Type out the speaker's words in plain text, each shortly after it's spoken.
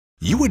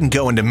You wouldn't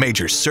go into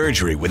major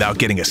surgery without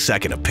getting a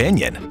second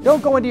opinion.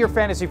 Don't go into your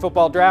fantasy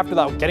football draft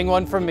without getting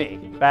one from me.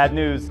 Bad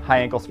news, high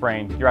ankle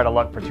sprain. You're out of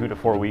luck for 2 to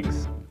 4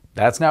 weeks.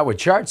 That's not what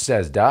Chart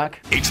says, Doc.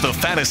 It's the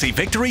Fantasy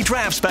Victory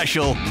Draft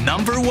Special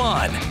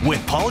 #1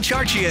 with Paul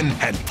Charchian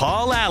and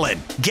Paul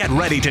Allen. Get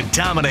ready to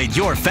dominate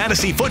your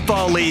fantasy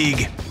football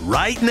league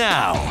right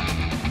now.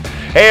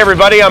 Hey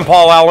everybody, I'm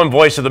Paul Allen,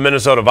 voice of the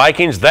Minnesota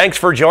Vikings. Thanks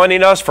for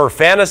joining us for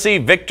Fantasy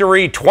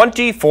Victory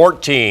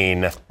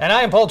 2014. And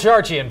I am Paul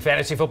Charchian,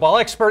 fantasy football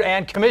expert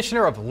and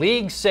commissioner of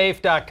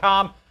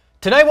LeagueSafe.com.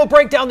 Tonight we'll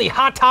break down the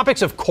hot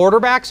topics of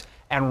quarterbacks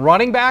and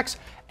running backs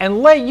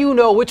and let you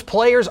know which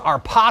players are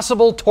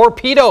possible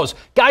torpedoes,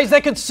 guys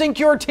that could sink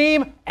your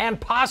team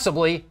and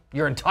possibly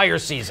your entire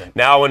season.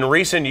 Now, in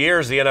recent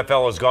years, the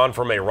NFL has gone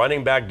from a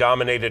running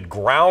back-dominated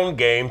ground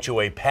game to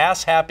a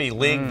pass-happy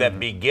league that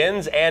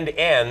begins and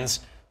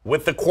ends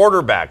with the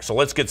quarterback. So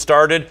let's get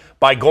started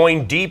by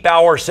going deep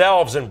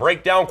ourselves and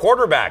break down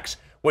quarterbacks,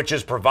 which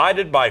is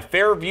provided by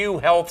Fairview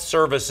Health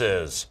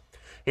Services.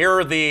 Here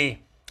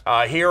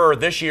are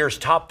this year's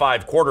top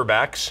 5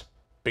 quarterbacks,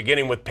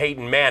 beginning with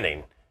Peyton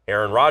Manning.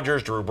 Aaron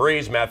Rodgers, Drew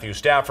Brees, Matthew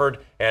Stafford,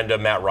 and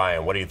Matt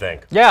Ryan. What do you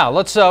think? Yeah,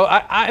 let's.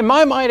 In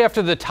my mind,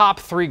 after the top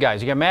 3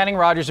 guys, you got Manning,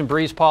 Rodgers, and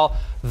Brees, Paul.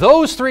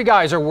 Those 3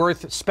 guys are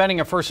worth spending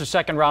a first or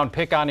second round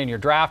pick on in your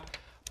draft.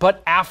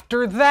 But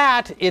after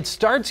that, it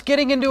starts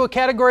getting into a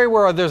category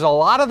where there's a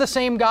lot of the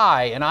same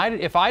guy. And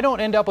if I don't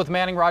end up with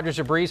Manning, Rodgers,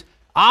 or Brees,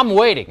 I'm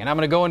waiting, and I'm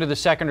going to go into the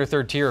second or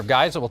third tier of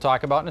guys that we'll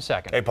talk about in a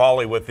second. Hey,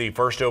 Paulie, with the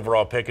first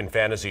overall pick in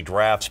fantasy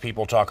drafts,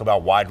 people talk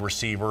about wide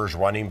receivers,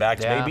 running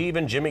backs, maybe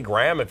even Jimmy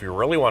Graham if you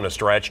really want to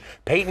stretch.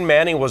 Peyton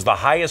Manning was the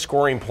highest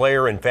scoring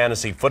player in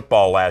fantasy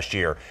football last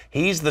year.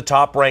 He's the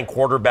top-ranked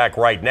quarterback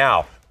right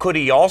now. Could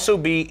he also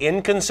be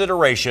in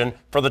consideration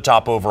for the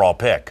top overall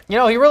pick? You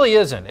know, he really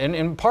isn't, and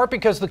in part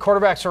because the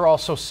quarterbacks are all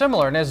so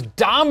similar. And as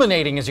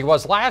dominating as he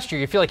was last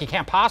year, you feel like he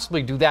can't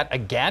possibly do that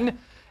again.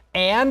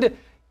 And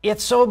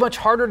it's so much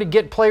harder to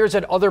get players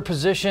at other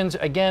positions.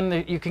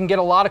 Again, you can get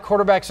a lot of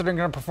quarterbacks that are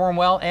going to perform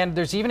well, and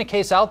there's even a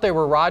case out there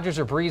where Rodgers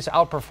or Brees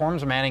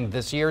outperforms Manning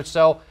this year.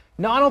 So,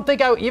 no, I don't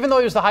think, even though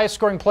he was the highest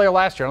scoring player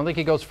last year, I don't think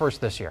he goes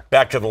first this year.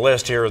 Back to the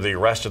list here are the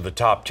rest of the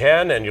top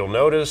 10, and you'll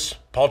notice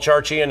Paul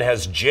Charchian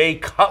has Jay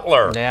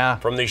Cutler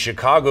from the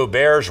Chicago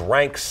Bears,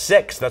 ranked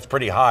 6th. That's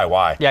pretty high.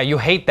 Why? Yeah, you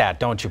hate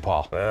that, don't you,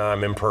 Paul?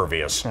 I'm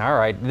impervious. All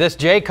right, this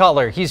Jay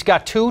Cutler, he's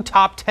got 2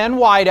 top 10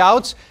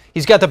 wideouts.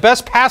 He's got the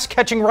best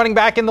pass-catching running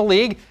back in the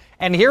league.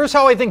 And here's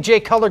how I think Jay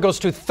Cutler goes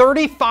to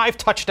 35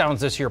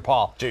 touchdowns this year,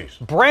 Paul. Jeez.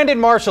 Brandon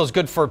Marshall's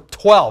good for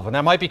 12, and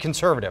that might be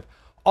conservative.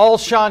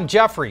 Alshon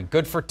Jeffrey,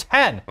 good for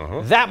 10.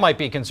 That might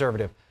be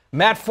conservative.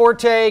 Matt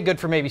Forte, good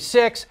for maybe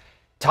 6.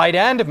 Tight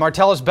end,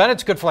 Martellus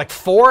Bennett's good for like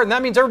 4, and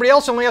that means everybody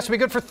else only has to be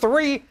good for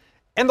 3.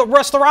 And the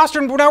rest of the roster,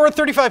 now we're at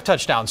 35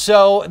 touchdowns.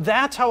 So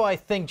that's how I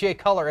think Jay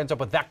Cutler ends up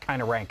with that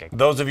kind of ranking.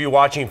 Those of you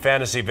watching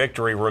Fantasy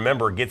Victory,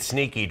 remember, get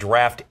sneaky.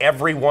 Draft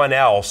everyone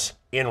else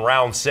in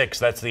round 6.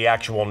 That's the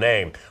actual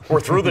name.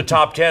 We're through the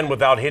top 10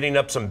 without hitting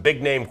up some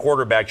big-name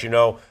quarterbacks, you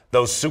know,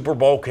 those Super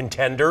Bowl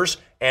contenders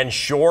and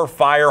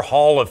surefire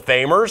Hall of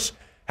Famers.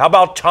 How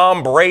about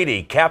Tom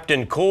Brady,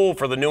 Captain Cool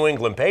for the New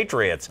England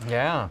Patriots?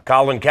 Yeah.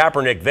 Colin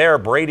Kaepernick there,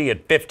 Brady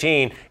at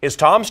 15. Is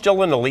Tom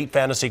still an elite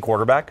fantasy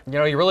quarterback? You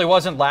know, he really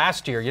wasn't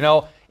last year. You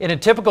know, in a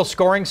typical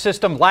scoring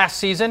system last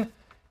season,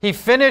 he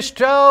finished,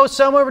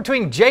 somewhere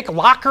between Jake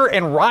Locker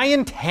and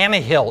Ryan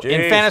Tannehill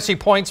in fantasy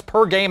points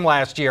per game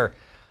last year.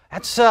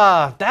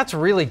 That's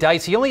really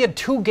dicey. He only had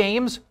 2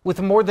 games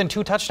with more than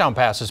 2 touchdown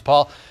passes,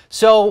 Paul.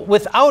 So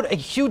without a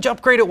huge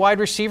upgrade at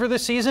wide receiver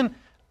this season,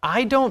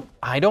 I don't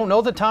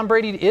know that Tom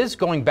Brady is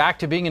going back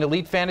to being an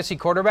elite fantasy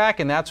quarterback,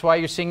 and that's why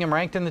you're seeing him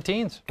ranked in the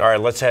teens. All right,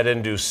 let's head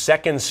into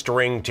second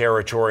string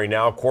territory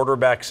now.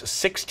 Quarterbacks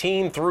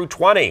 16 through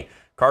 20.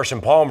 Carson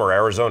Palmer,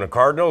 Arizona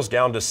Cardinals,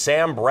 down to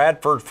Sam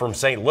Bradford from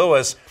St.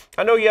 Louis.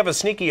 I know you have a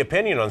sneaky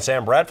opinion on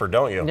Sam Bradford,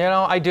 don't you? You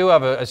know, I do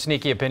have a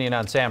sneaky opinion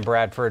on Sam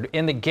Bradford.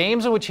 In the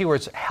games in which he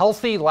was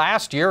healthy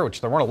last year,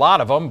 which there weren't a lot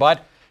of them,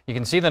 but you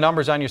can see the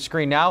numbers on your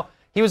screen now,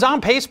 he was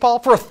on pace, Paul,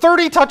 for a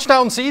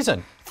 30-touchdown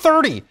season.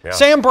 30. Yeah.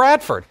 Sam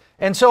Bradford.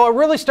 And so I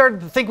really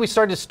started to think we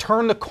started to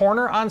turn the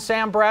corner on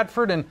Sam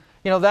Bradford, and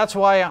you know, that's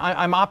why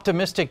I'm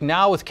optimistic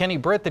now with Kenny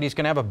Britt that he's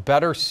going to have a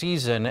better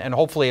season and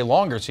hopefully a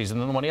longer season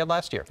than the one he had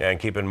last year. And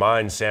keep in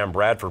mind, Sam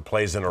Bradford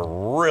plays in a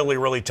really,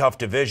 really tough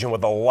division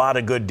with a lot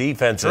of good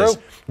defenses.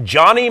 True.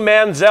 Johnny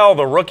Manziel,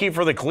 the rookie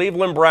for the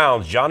Cleveland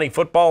Browns. Johnny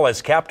Football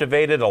has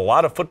captivated a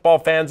lot of football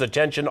fans'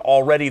 attention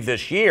already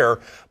this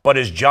year, but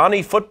is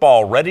Johnny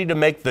Football ready to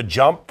make the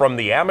jump from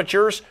the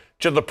amateurs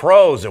to the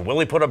pros, and will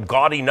he put up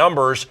gaudy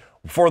numbers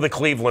for the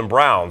Cleveland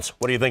Browns?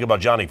 What do you think about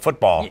Johnny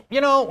Football?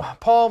 You know,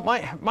 Paul,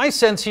 my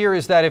sense here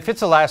is that if it's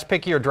the last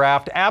pick of your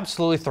draft,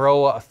 absolutely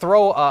throw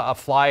a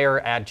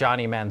flyer at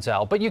Johnny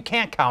Manziel, but you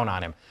can't count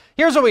on him.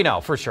 Here's what we know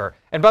for sure.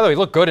 And by the way, he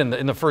looked good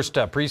in the first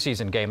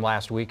preseason game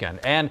last weekend.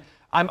 And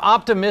I'm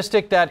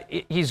optimistic that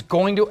he's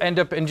going to end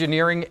up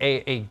engineering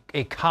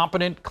a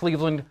competent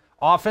Cleveland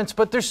offense,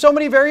 but there's so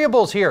many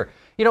variables here.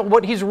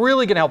 what he's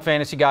really going to help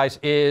fantasy guys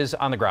is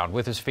on the ground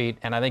with his feet.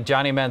 And I think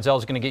Johnny Manziel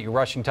is going to get you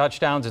rushing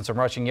touchdowns and some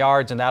rushing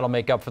yards, and that'll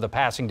make up for the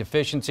passing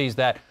deficiencies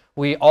that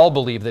we all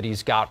believe that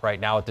he's got right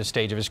now at this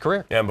stage of his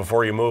career. And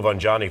before you move on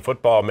Johnny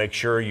Football, make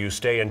sure you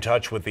stay in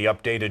touch with the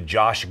updated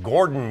Josh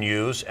Gordon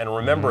news. And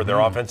remember,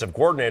 their offensive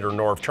coordinator,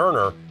 Norv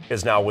Turner,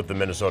 is now with the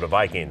Minnesota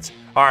Vikings.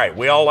 All right,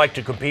 we all like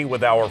to compete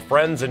with our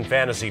friends in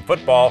fantasy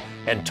football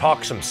and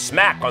talk some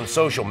smack on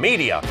social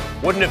media.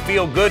 Wouldn't it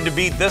feel good to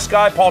beat this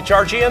guy, Paul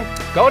Charchian?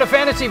 Go to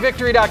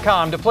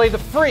fantasyvictory.com to play the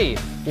free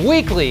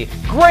weekly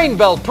Grain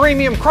Belt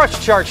Premium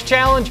Crush Charge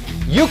Challenge.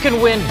 You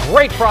can win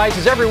great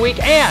prizes every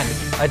week and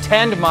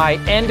attend my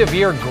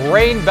end-of-year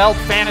Grain Belt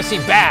Fantasy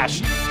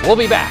Bash. We'll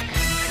be back.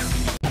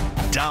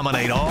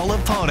 Dominate all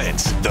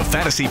opponents. The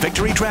Fantasy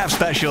Victory Draft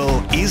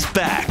Special is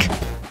back.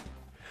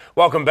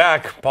 Welcome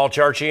back, Paul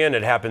Charchian.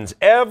 It happens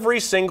every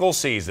single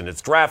season.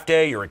 It's draft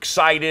day. You're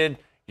excited.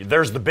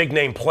 There's the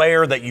big-name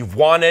player that you've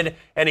wanted,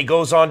 and he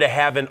goes on to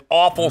have an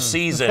awful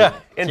season.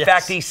 In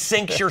fact, he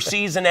sinks your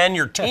season and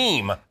your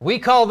team. We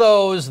call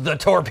those the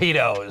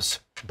torpedoes.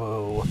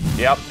 Boo.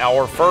 Yep,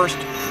 our first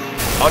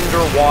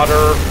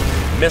underwater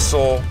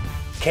missile,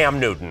 Cam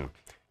Newton.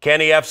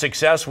 Can he have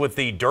success with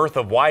the dearth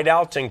of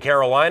wideouts in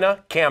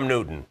Carolina? Cam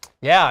Newton.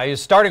 Yeah,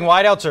 his starting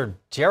wideouts are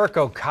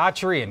Jericho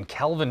Cotchery and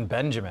Kelvin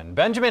Benjamin.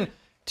 Benjamin,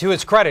 to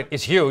his credit,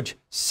 is huge.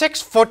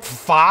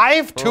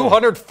 6'5",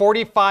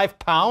 245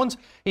 pounds.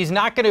 He's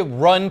not going to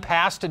run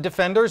past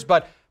defenders,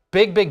 but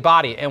big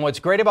body. And what's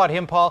great about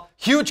him, Paul,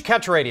 huge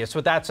catch radius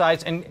with that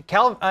size. And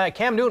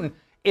Cam Newton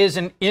is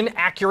an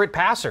inaccurate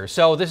passer.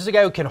 So this is a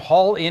guy who can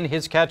haul in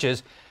his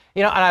catches.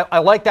 And I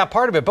like that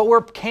part of it. But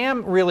where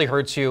Cam really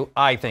hurts you,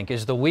 I think,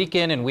 is the week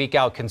in and week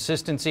out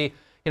consistency.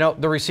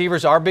 The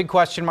receivers are big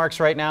question marks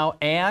right now.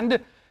 And,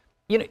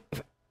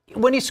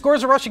 when he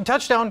scores a rushing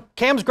touchdown,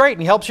 Cam's great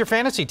and he helps your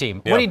fantasy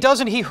team. Yep. When he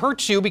doesn't, he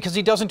hurts you because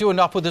he doesn't do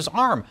enough with his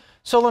arm.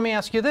 So let me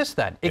ask you this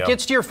then. It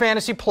gets to your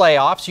fantasy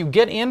playoffs. You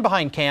get in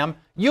behind Cam.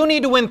 You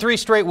need to win 3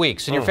 straight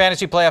weeks in your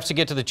fantasy playoffs to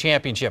get to the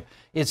championship.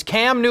 Is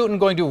Cam Newton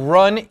going to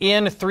run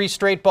in 3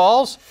 straight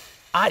balls?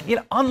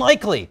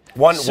 Unlikely.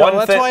 That's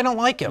why I don't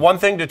like him. One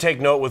thing to take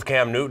note with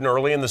Cam Newton,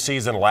 early in the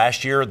season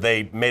last year,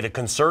 they made a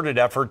concerted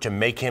effort to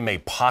make him a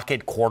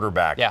pocket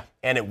quarterback. Yeah.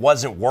 And it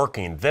wasn't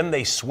working. Then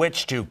they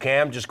switched to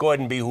Cam, just go ahead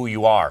and be who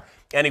you are.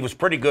 And he was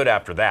pretty good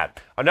after that.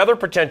 Another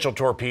potential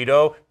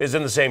torpedo is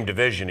in the same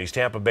division. He's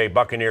Tampa Bay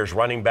Buccaneers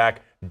running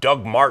back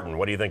Doug Martin.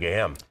 What do you think of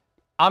him?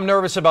 I'm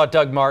nervous about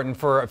Doug Martin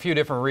for a few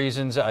different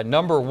reasons.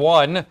 Number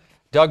one,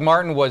 Doug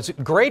Martin was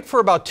great for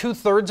about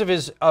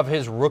 2/3 of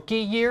his rookie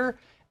year.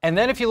 And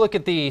then if you look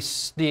at the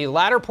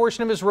latter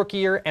portion of his rookie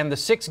year and the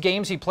 6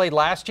 games he played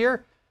last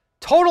year,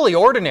 totally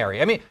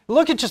ordinary. I mean,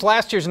 look at just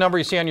last year's number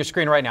you see on your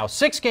screen right now.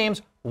 6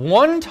 games,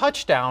 1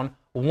 touchdown,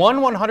 1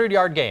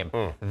 100-yard game.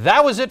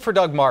 That was it for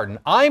Doug Martin.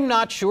 I'm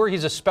not sure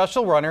he's a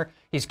special runner.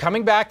 He's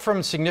coming back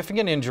from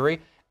significant injury,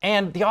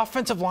 and the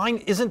offensive line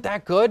isn't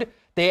that good.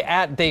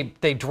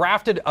 They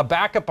drafted a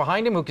backup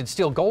behind him who can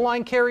steal goal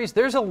line carries.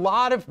 There's a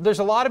lot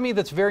of me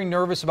that's very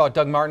nervous about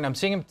Doug Martin. I'm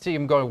seeing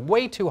him going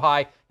way too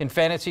high in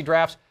fantasy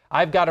drafts.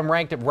 I've got him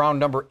ranked at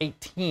round number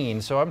 18,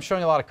 so I'm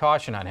showing a lot of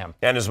caution on him.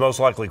 And his most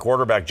likely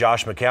quarterback,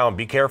 Josh McCown,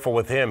 be careful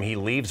with him. He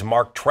leaves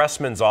Mark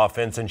Trestman's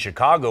offense in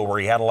Chicago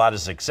where he had a lot of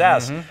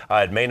success.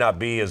 It may not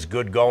be as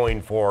good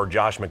going for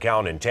Josh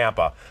McCown in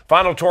Tampa.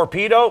 Final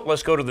torpedo,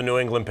 let's go to the New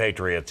England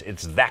Patriots.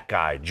 It's that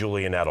guy,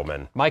 Julian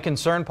Edelman. My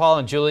concern, Paul,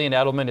 and Julian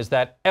Edelman is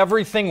that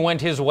everything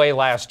went his way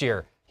last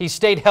year. He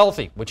stayed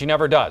healthy, which he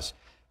never does.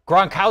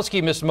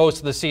 Gronkowski missed most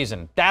of the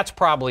season. That's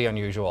probably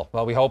unusual.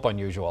 Well, we hope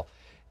unusual.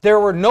 There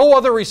were no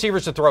other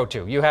receivers to throw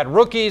to. You had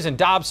rookies and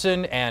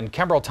Dobson and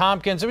Kembrell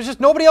Tompkins. There was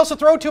just nobody else to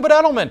throw to but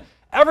Edelman.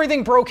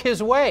 Everything broke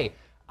his way.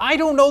 I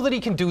don't know that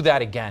he can do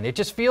that again. It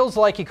just feels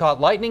like he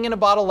caught lightning in a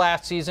bottle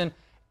last season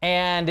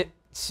and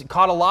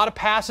caught a lot of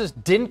passes,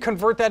 didn't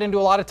convert that into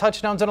a lot of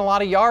touchdowns and a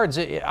lot of yards.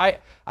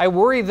 I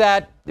worry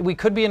that we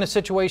could be in a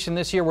situation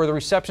this year where the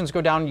receptions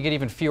go down and you get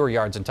even fewer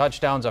yards and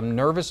touchdowns. I'm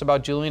nervous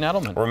about Julian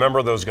Edelman.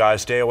 Remember those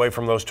guys. Stay away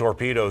from those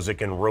torpedoes. It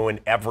can ruin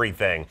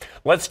everything.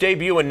 Let's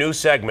debut a new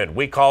segment.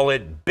 We call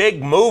it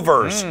Big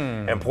Movers,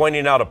 and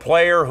pointing out a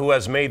player who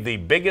has made the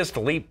biggest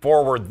leap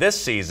forward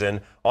this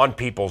season on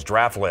people's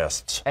draft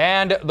lists.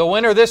 And the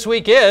winner this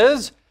week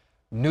is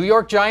New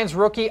York Giants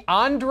rookie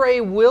Andre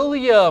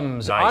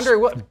Williams. Nice.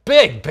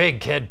 Big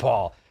kid,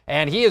 Paul.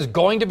 And he is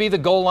going to be the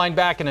goal line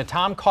back in a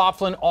Tom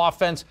Coughlin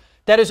offense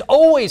that has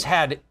always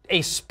had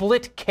a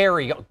split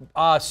carry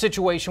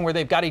situation where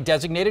they've got a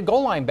designated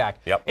goal line back.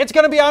 Yep. It's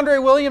going to be Andre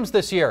Williams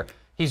this year.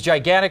 He's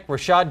gigantic.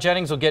 Rashad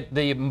Jennings will get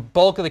the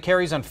bulk of the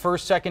carries on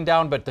first, second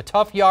down, but the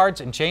tough yards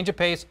and change of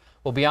pace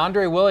will be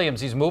Andre Williams.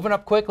 He's moving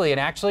up quickly, and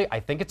actually, I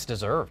think it's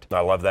deserved.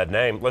 I love that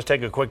name. Let's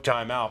take a quick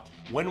time out.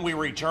 When we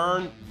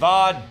return,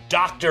 the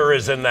doctor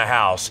is in the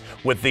house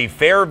with the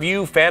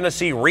Fairview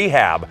Fantasy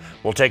Rehab.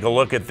 We'll take a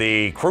look at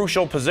the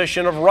crucial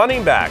position of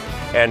running back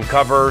and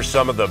cover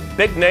some of the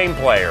big-name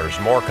players.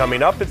 More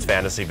coming up. It's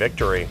Fantasy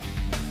Victory.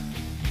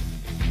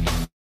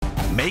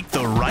 Make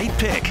the right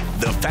pick.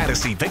 The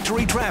Fantasy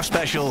Victory Draft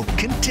Special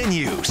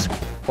continues.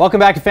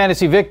 Welcome back to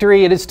Fantasy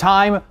Victory. It is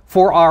time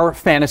for our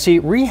Fantasy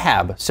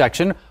Rehab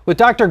section with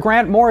Dr.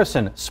 Grant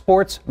Morrison,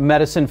 sports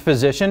medicine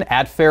physician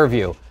at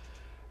Fairview.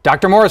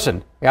 Dr.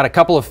 Morrison, I got a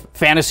couple of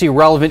fantasy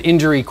relevant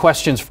injury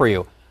questions for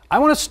you. I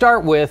want to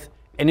start with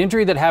an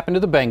injury that happened to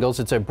the Bengals.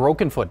 It's a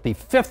broken foot, the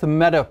fifth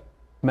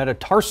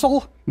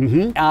metatarsal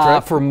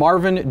for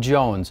Marvin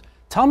Jones.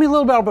 Tell me a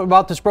little bit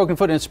about this broken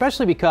foot, and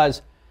especially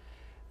because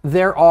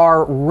there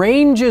are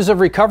ranges of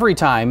recovery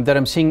time that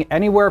I'm seeing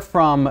anywhere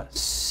from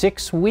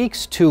 6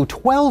 weeks to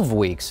 12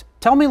 weeks.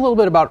 Tell me a little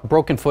bit about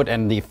broken foot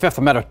and the fifth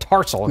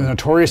metatarsal. The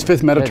notorious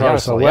fifth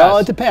metatarsal. Well,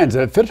 it depends.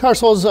 The fifth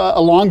metatarsal is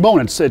a long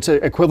bone. It's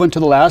equivalent to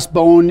the last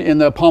bone in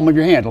the palm of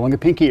your hand, along the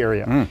pinky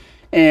area.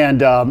 And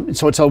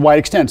so it's a wide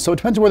extent. So it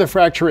depends on where the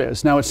fracture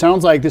is. Now, it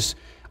sounds like this,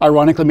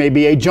 ironically, may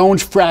be a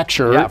Jones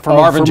fracture for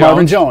Marvin Jones.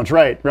 Marvin Jones.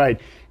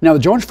 Right. Now, the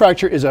Jones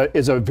fracture is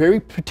a very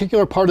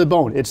particular part of the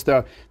bone. It's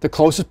the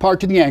closest part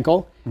to the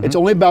ankle. It's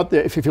only about,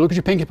 if you look at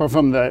your pinky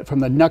from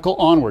the knuckle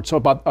onward, so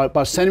about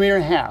a centimeter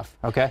and a half.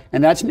 Okay.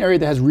 And that's an area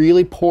that has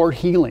really poor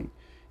healing.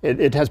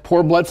 It has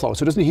poor blood flow,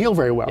 so it doesn't heal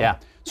very well. Yeah.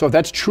 So if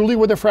that's truly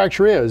where the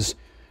fracture is,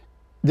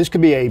 this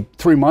could be a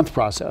 3-month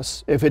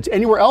process. If it's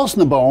anywhere else in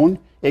the bone,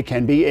 it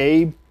can be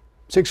a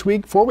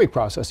 6-week, 4-week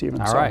process even.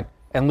 All right.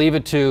 And leave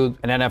it to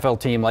an NFL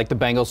team like the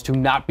Bengals to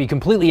not be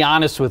completely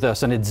honest with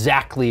us on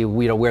exactly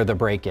where the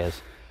break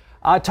is.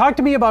 Talk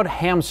to me about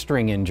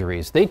hamstring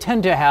injuries. They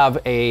tend to have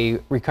a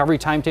recovery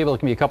timetable that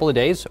can be a couple of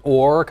days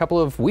or a couple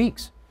of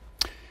weeks.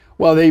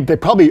 Well, they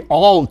probably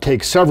all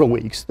take several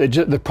weeks.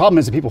 The problem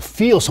is that people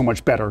feel so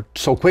much better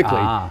so quickly.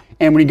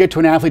 And when you get to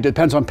an athlete, it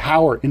depends on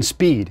power and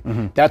speed.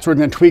 That's where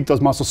they're going to tweak those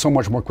muscles so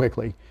much more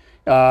quickly.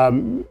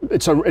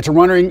 It's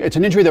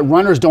an injury that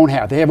runners don't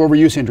have. They have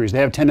overuse injuries. They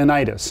have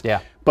tendonitis.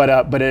 Yeah. But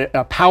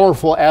a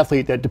powerful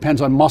athlete that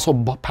depends on muscle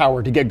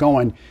power to get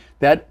going,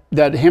 that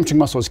hamstring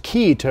muscle is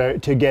key to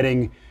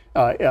getting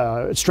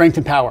strength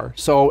and power.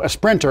 So a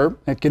sprinter,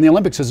 like in the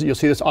Olympics, you'll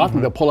see this often.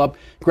 They'll pull up,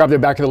 grab their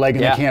back of the leg,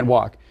 and they can't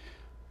walk.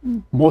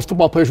 Most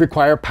football players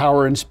require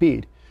power and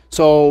speed.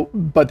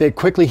 But they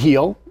quickly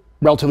heal,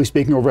 relatively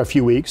speaking, over a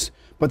few weeks.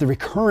 But the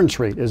recurrence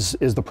rate is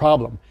the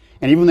problem.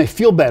 And even when they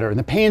feel better and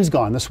the pain's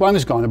gone, the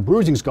swelling's gone, the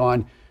bruising's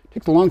gone, it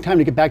takes a long time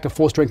to get back to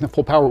full strength and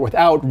full power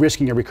without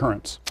risking a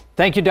recurrence.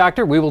 Thank you,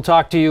 Doctor. We will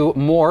talk to you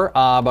more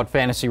about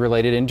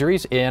fantasy-related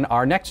injuries in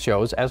our next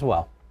shows as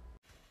well.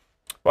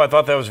 Well, I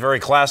thought that was very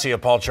classy of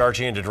Paul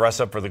Charchian to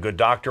dress up for the good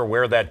doctor,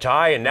 wear that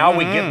tie, and now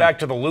we get back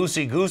to the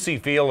loosey-goosey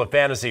feel of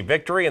Fantasy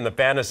Victory and the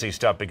fantasy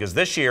stuff, because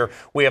this year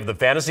we have the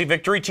Fantasy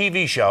Victory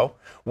TV show,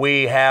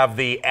 we have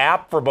the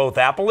app for both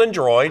Apple and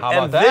Droid,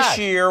 and this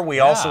year we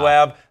also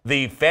have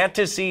the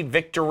Fantasy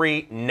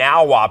Victory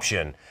Now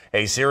option,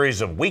 a series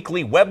of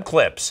weekly web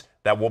clips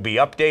that will be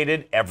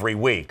updated every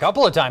week. A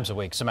couple of times a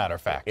week, as a matter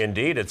of fact.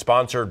 Indeed. It's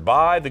sponsored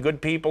by the good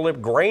people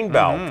at Grain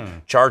Belt.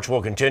 Charch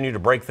will continue to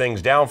break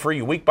things down for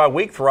you week by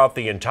week throughout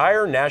the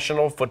entire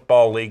National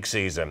Football League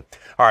season.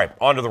 All right,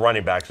 on to the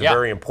running backs, a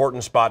very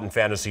important spot in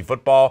fantasy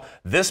football.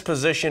 This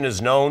position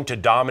is known to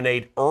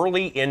dominate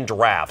early in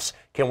drafts.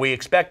 Can we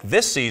expect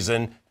this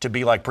season to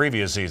be like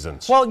previous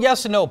seasons? Well,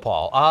 yes and no,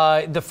 Paul.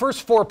 The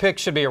first 4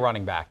 picks should be a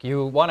running back.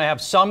 You want to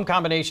have some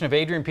combination of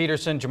Adrian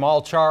Peterson,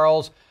 Jamal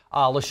Charles,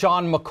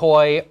 LaShawn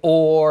McCoy,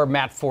 or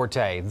Matt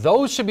Forte.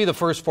 Those should be the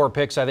first 4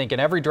 picks, I think. In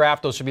every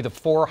draft, those should be the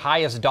 4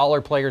 highest dollar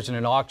players in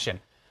an auction.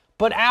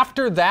 But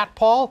after that,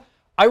 Paul,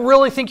 I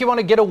really think you want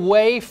to get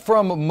away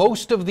from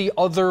most of the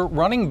other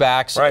running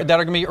backs that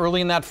are going to be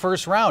early in that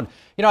first round.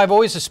 You know, I've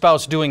always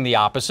espoused doing the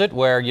opposite,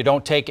 where you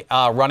don't take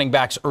running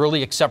backs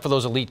early except for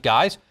those elite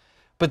guys.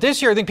 But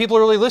this year, I think people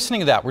are really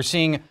listening to that. We're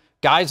seeing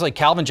guys like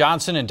Calvin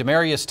Johnson and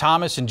Demaryius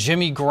Thomas and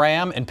Jimmy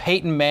Graham and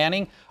Peyton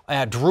Manning,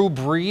 Drew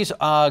Brees,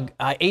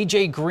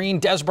 A.J. Green,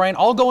 Des Bryant,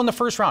 all go in the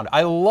first round.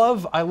 I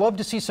love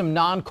to see some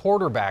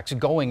non-quarterbacks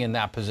going in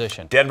that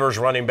position. Denver's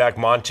running back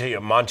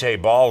Monte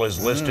Ball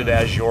is listed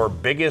as your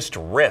biggest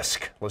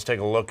risk. Let's take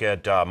a look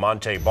at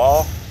Monte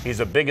Ball. He's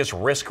the biggest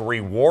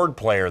risk-reward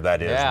player,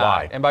 that is.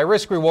 Why? And by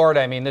risk-reward,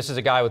 I mean this is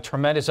a guy with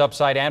tremendous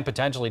upside and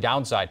potentially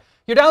downside.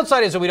 Your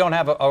downside is that we don't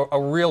have a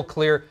real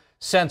clear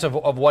sense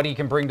of what he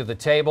can bring to the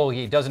table.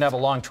 He doesn't have a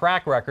long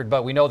track record,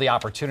 but we know the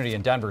opportunity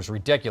in Denver is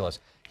ridiculous.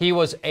 He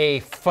was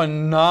a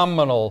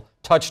phenomenal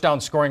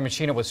touchdown scoring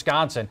machine at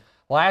Wisconsin.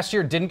 Last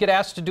year didn't get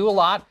asked to do a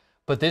lot,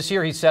 but this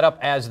year he's set up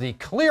as the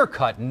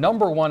clear-cut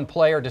 #1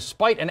 player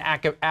despite an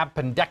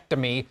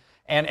appendectomy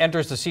and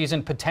enters the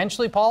season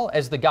potentially, Paul,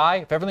 as the guy,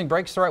 if everything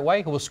breaks the right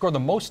way, who will score the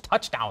most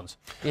touchdowns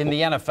in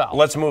the NFL.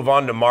 Let's move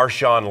on to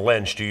Marshawn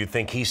Lynch. Do you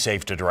think he's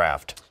safe to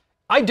draft?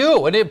 I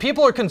do, and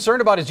people are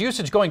concerned about his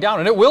usage going down,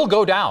 and it will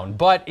go down.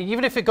 But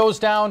even if it goes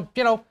down,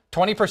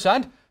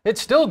 20%,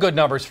 it's still good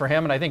numbers for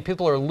him, and I think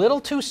people are a little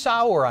too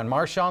sour on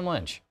Marshawn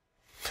Lynch.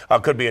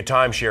 Could be a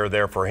timeshare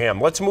there for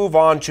him. Let's move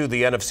on to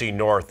the NFC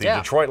North. The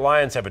Detroit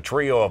Lions have a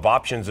trio of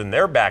options in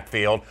their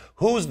backfield.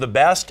 Who's the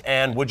best,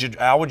 and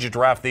how would you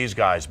draft these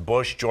guys?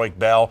 Bush, Joique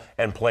Bell,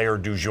 and player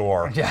du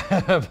jour.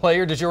 Yeah,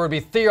 player du jour would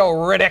be Theo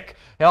Riddick.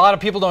 A lot of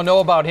people don't know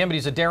about him, but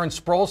he's a Darren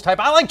Sproles type.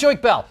 I like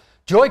Joique Bell.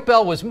 Joique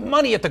Bell was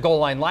money at the goal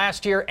line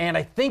last year, and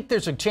I think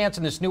there's a chance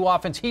in this new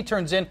offense he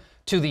turns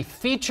into the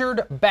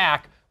featured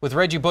back, with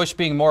Reggie Bush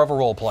being more of a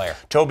role player.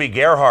 Toby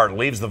Gerhart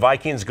leaves the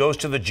Vikings, goes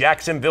to the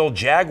Jacksonville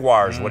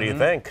Jaguars. What do you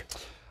think?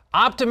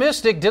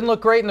 Optimistic. Didn't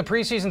look great in the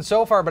preseason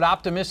so far, but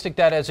optimistic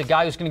that as a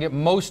guy who's going to get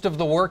most of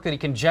the work, that he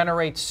can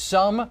generate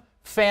some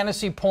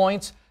fantasy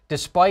points.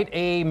 Despite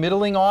a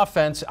middling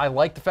offense, I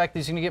like the fact that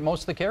he's going to get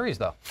most of the carries,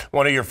 though.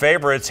 One of your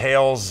favorites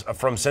hails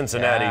from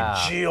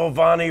Cincinnati,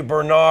 Giovanni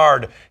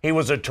Bernard. He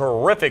was a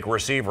terrific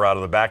receiver out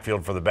of the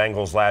backfield for the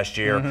Bengals last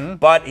year,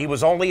 but he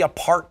was only a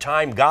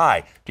part-time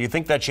guy. Do you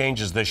think that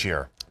changes this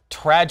year?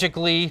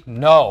 Tragically,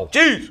 no.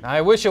 Jeez. I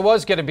wish it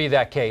was going to be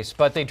that case,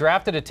 but they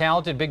drafted a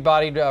talented,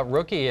 big-bodied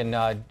rookie in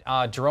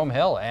Jerome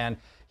Hill, and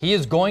he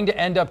is going to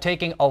end up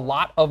taking a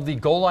lot of the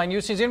goal line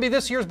use. He's going to be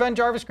this year's Ben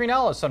Jarvis Green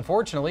Ellis,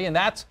 unfortunately, and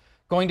that's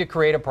going to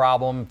create a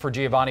problem for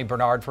Giovanni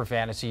Bernard for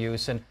fantasy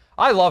use. And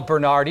I love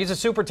Bernard. He's a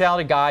super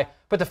talented guy,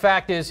 but the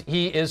fact is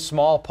he is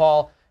small,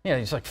 Paul. You know,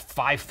 he's like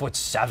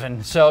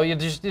 5'7", so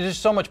there's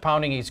so much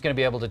pounding he's going to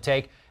be able to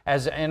take.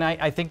 And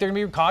I think they're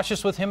going to be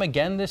cautious with him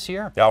again this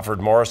year.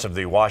 Alfred Morris of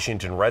the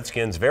Washington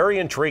Redskins, very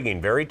intriguing,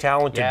 very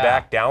talented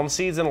back. Down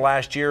season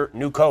last year,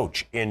 new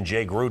coach in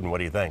Jay Gruden. What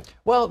do you think?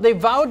 Well, they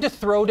vowed to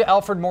throw to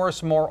Alfred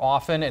Morris more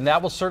often, and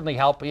that will certainly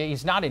help.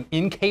 He's not an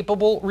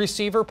incapable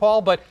receiver,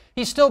 Paul, but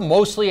he's still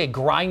mostly a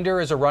grinder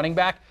as a running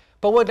back.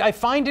 But what I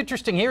find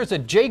interesting here is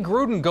that Jay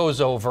Gruden goes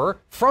over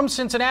from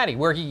Cincinnati,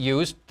 where he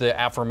used the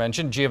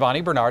aforementioned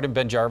Giovanni Bernard and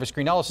Ben Jarvis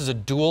Green Ellis as a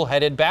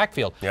dual-headed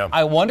backfield. Yeah.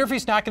 I wonder if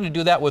he's not going to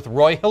do that with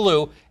Roy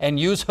Halou and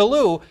use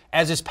Halou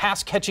as his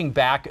pass-catching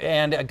back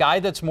and a guy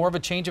that's more of a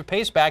change of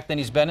pace back than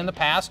he's been in the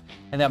past,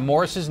 and that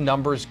Morris's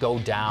numbers go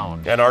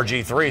down. And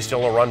RG3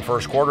 still a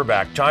run-first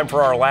quarterback. Time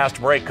for our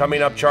last break.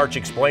 Coming up, Charch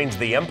explains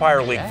the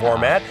Empire League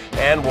format,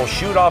 and we'll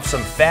shoot off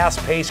some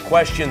fast-paced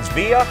questions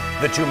via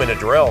the 2-minute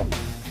drill.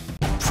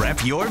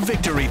 Prep your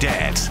victory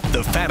dance.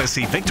 The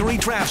Fantasy Victory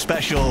Draft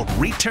Special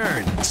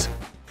returns.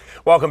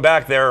 Welcome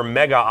back. There are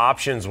mega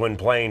options when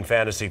playing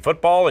fantasy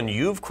football, and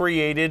you've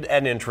created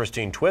an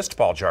interesting twist,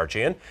 Paul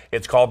Charchian.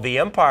 It's called the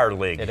Empire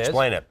League.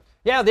 Explain it.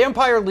 Yeah, the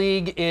Empire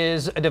League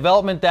is a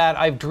development that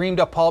I've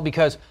dreamed up, Paul,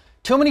 because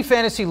too many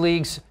fantasy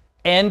leagues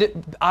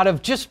end out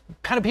of just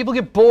kind of people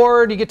get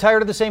bored, you get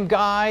tired of the same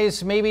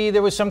guys, maybe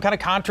there was some kind of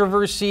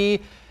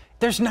controversy.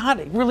 There's not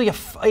really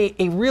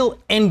a real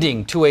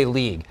ending to a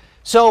league.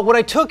 So what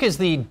I took is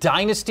the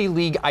Dynasty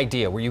League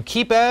idea, where you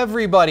keep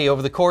everybody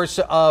over the course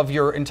of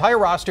your entire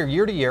roster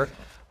year to year.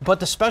 But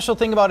the special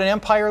thing about an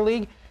Empire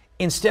League,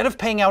 instead of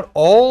paying out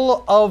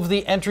all of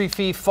the entry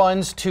fee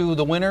funds to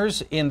the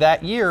winners in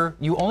that year,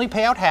 you only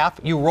pay out half.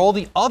 You roll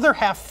the other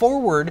half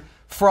forward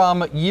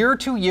from year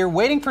to year,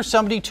 waiting for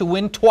somebody to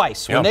win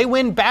twice. When they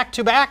win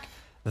back-to-back,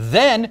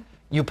 then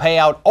you pay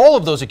out all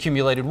of those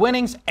accumulated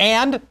winnings,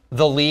 and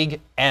the league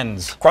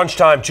ends. Crunch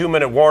time,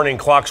 2-minute warning,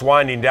 clock's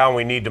winding down,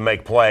 we need to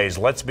make plays.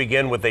 Let's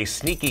begin with a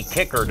sneaky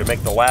kicker to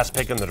make the last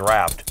pick in the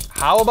draft.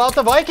 How about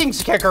the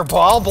Vikings kicker,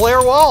 Paul?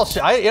 Blair Walsh.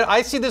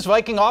 I see this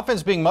Viking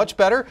offense being much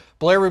better.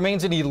 Blair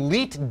remains an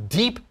elite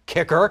deep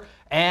kicker,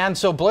 and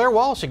so Blair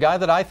Walsh, a guy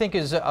that I think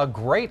is a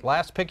great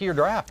last pick of your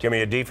draft. Give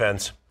me a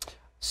defense.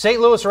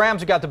 St. Louis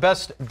Rams have got the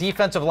best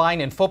defensive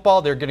line in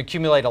football. They're going to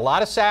accumulate a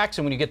lot of sacks,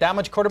 and when you get that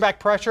much quarterback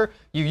pressure,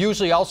 you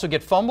usually also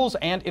get fumbles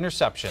and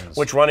interceptions.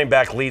 Which running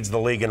back leads the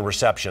league in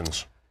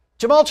receptions?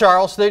 Jamal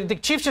Charles. The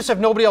Chiefs just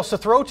have nobody else to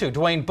throw to.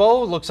 Dwayne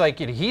Bowe looks like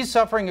he's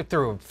suffering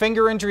through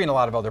finger injury and a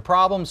lot of other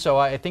problems, so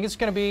I think it's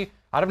going to be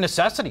out of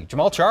necessity.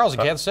 Jamal Charles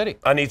in Kansas City.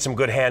 I need some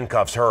good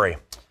handcuffs. Hurry.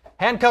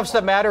 Handcuffs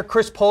that matter: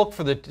 Chris Polk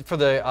for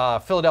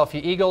the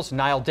Philadelphia Eagles,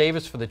 Niall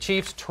Davis for the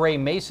Chiefs, Trey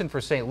Mason for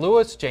St.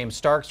 Louis, James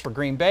Starks for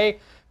Green Bay,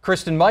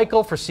 Kristen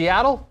Michael for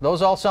Seattle.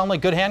 Those all sound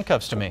like good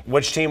handcuffs to me.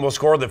 Which team will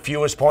score the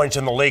fewest points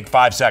in the league?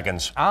 5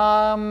 seconds.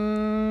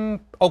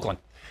 Oakland.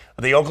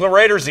 The Oakland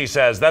Raiders, he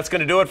says. That's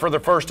going to do it for the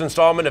first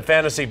installment of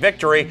Fantasy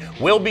Victory.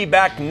 We'll be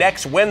back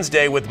next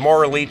Wednesday with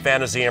more elite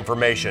fantasy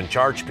information.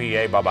 Charch,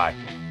 PA, bye-bye.